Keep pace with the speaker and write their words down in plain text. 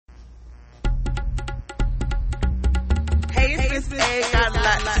Miss A got a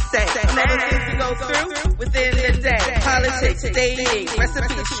lot to say. You know the things we go through within the day. Politics, dating,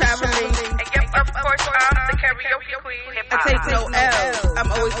 recipes, traveling. And yep, of course, I'm the karaoke queen. I take no L's. I'm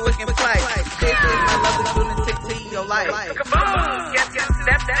always booking flights. This is my lovely lunatic to your life. Kaboom! Yes, you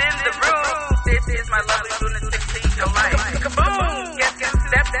stepped in the room. This is my lovely lunatic to your life. Kaboom! Yes, you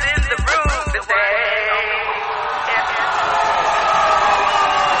stepped in the room. This is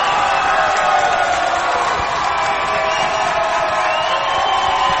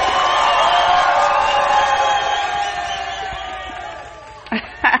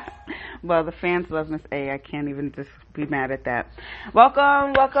Well, the fans love Miss A. I can't even just be mad at that.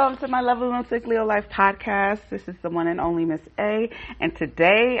 Welcome to my Lovely Lunatic Leo Life podcast. This is the one and only Miss A. And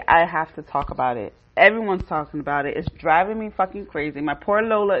today I have to talk about it. Everyone's talking about it. It's driving me fucking crazy. My poor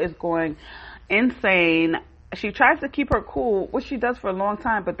Lola is going insane. She tries to keep her cool, which she does for a long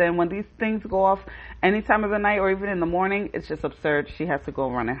time, but then when these things go off any time of the night or even in the morning, it's just absurd. She has to go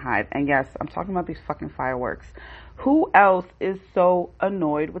run and hide. And yes, I'm talking about these fucking fireworks. Who else is so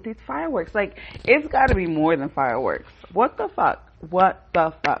annoyed with these fireworks? Like, it's got to be more than fireworks. What the fuck?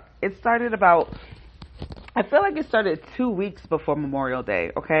 It started I feel like it started 2 weeks before Memorial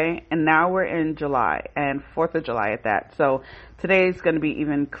Day, okay? And now we're in July, and 4th of July at that. So today's going to be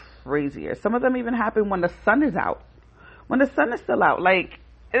even crazier. Some of them even happen when the sun is out. When the sun is still out. Like,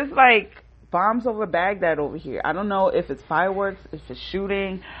 it's like bombs over Baghdad over here. I don't know if it's fireworks, if it's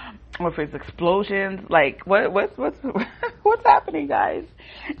shooting, or if it's explosions. Like, what's happening, guys?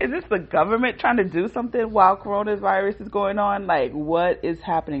 Is this the government trying to do something while coronavirus is going on? Like, what is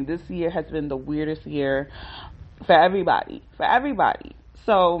happening? This year has been the weirdest year for everybody.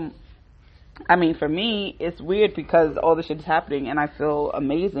 So, I mean, for me, it's weird because all this shit is happening and I feel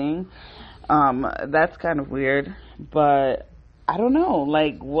amazing. That's kind of weird, but I don't know.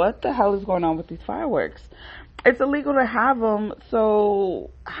 Like, what the hell is going on with these fireworks? It's illegal to have them,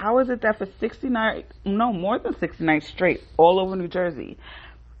 so how is it that for more than 60 nights straight, all over New Jersey?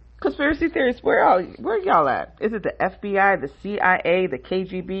 Conspiracy theorists, where y'all at? Is it the FBI, the CIA, the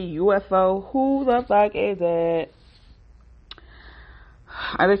KGB, UFO? Who the fuck is it?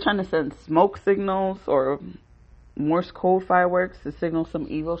 Are they trying to send smoke signals or Morse code fireworks to signal some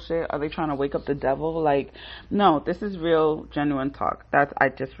evil shit? Are they trying to wake up the devil? Like, no, this is real, genuine talk. I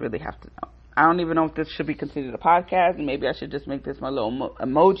just really have to know. I don't even know if this should be considered a podcast, and maybe I should just make this my little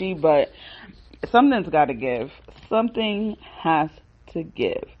emoji, but something's got to give. Something has to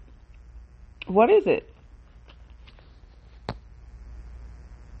give. What is it?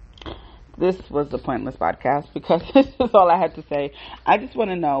 This was a pointless podcast because this is all I had to say. I just want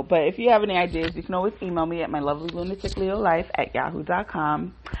to know. But if you have any ideas, you can always email me at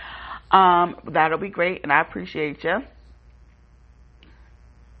mylovelylunaticleolife@yahoo.com. That'll be great, and I appreciate you.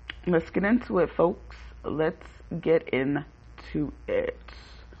 Let's get into it, folks. Let's get into it.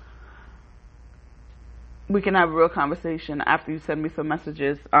 We can have a real conversation after you send me some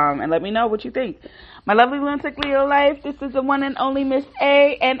messages, and let me know what you think. My Lovely Lunatic Leo Life, this is the one and only Miss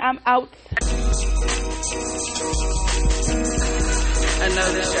A, and I'm out.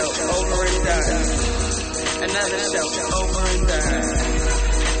 Another show over and done. Another show over and done.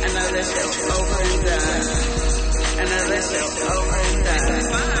 Another show over and done. Another show over and done.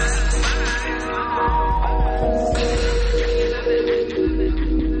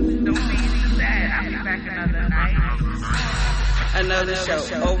 Another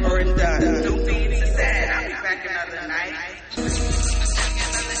show over and done.